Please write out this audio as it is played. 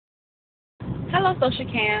Hello, Social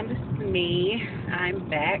Cam. This is me. I'm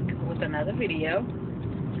back with another video.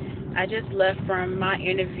 I just left from my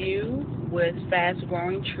interview with Fast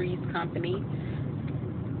Growing Trees Company.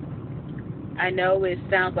 I know it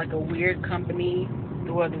sounds like a weird company.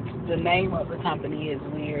 Well, the name of the company is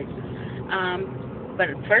weird. But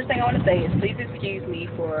the first thing I want to say is please excuse me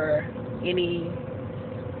for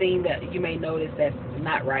anything that you may notice that's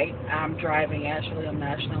not right. I'm driving, actually. I'm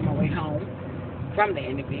actually on my way home from the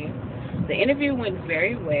interview. The interview went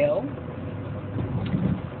very well.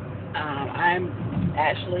 I'm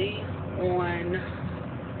actually on.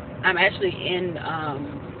 I'm actually in.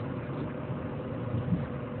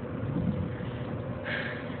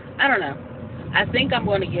 I don't know. I think I'm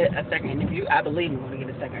going to get a second interview. I believe I'm going to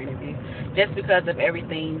get a second interview, just because of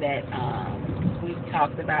everything that we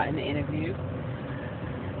talked about in the interview.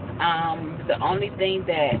 The only thing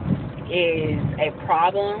that is a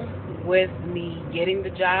problem with me getting the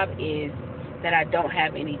job is that I don't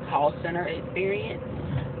have any call center experience.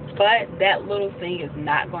 But that little thing is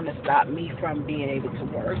not going to stop me from being able to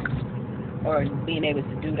work or being able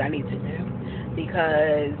to do what I need to do,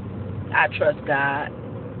 because I trust God,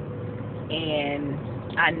 and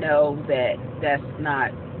I know that that's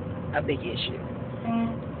not a big issue,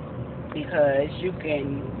 because you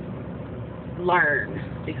can learn,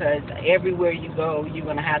 because everywhere you go you're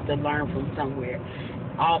going to have to learn from somewhere.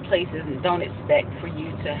 All places don't expect for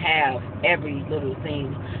you to have every little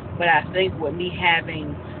thing, but I think with me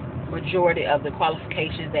having majority of the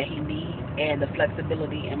qualifications that he needs and the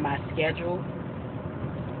flexibility in my schedule,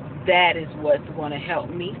 that is what's going to help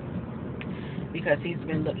me, because he's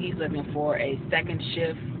looking for a second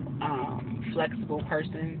shift flexible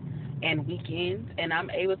person and weekends, and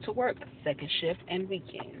I'm able to work second shift and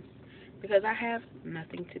weekends because I have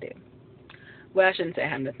nothing to do. Well, I shouldn't say I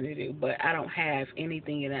have nothing to do, but I don't have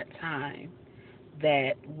anything in that time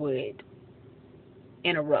that would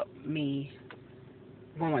interrupt me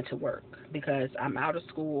going to work, because I'm out of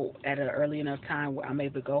school at an early enough time where I'm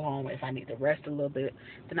able to go home. If I need to rest a little bit,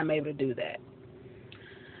 then I'm able to do that.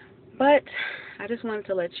 But I just wanted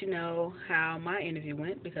to let you know how my interview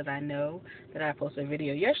went, because I know that I posted a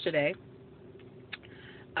video yesterday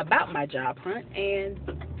about my job hunt, and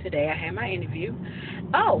today I had my interview.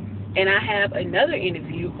 Oh, and I have another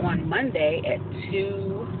interview on Monday at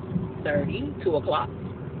 2 o'clock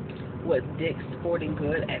with Dick's Sporting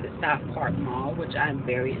Good at the South Park Mall, which I'm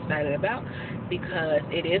very excited about, because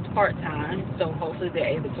it is part-time, so hopefully they're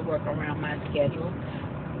able to work around my schedule.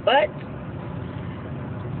 But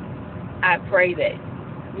I pray that,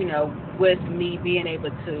 with me being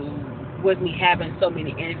able to, with me having so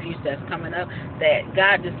many interviews that's coming up, that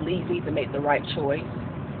God just leads me to make the right choice.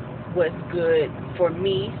 What's good for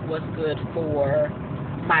me, what's good for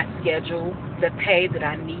my schedule, the pay that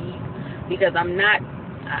I need, because I'm not,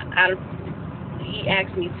 he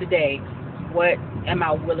asked me today, what am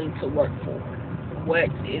I willing to work for? What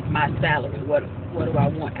is my salary? What do I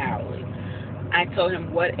want hourly? I told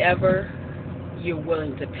him whatever you're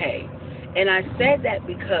willing to pay. And I said that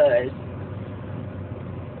because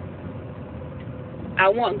I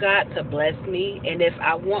want God to bless me, and if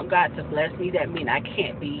I want God to bless me, that means I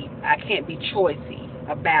can't be choosy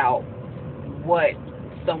about what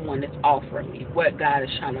someone is offering me, what God is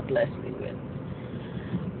trying to bless me with.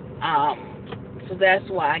 So that's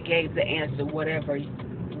why I gave the answer whatever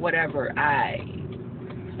I'm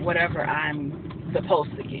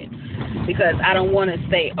supposed to get, because I don't want to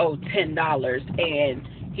say, oh, $10 and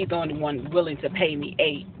he's the only one willing to pay me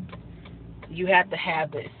 8. You have to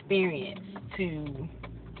have the experience to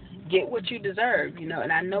get what you deserve,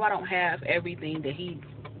 and I know I don't have everything that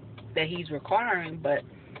he's requiring, but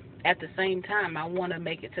at the same time I want to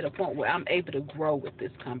make it to the point where I'm able to grow with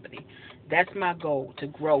this company. That's my goal, to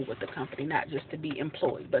grow with the company, not just to be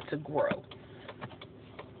employed, but to grow.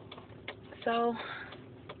 So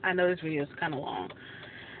I know this video is kind of long,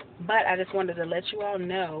 but I just wanted to let you all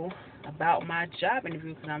know about my job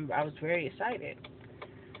interview, because I was very excited.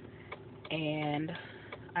 And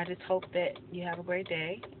I just hope that you have a great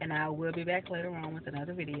day, and I will be back later on with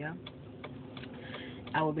another video.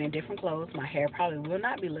 I will be in different clothes. My hair probably will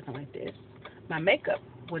not be looking like this. My makeup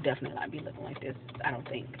will definitely not be looking like this, I don't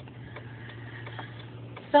think.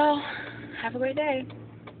 So, have a great day.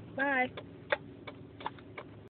 Bye.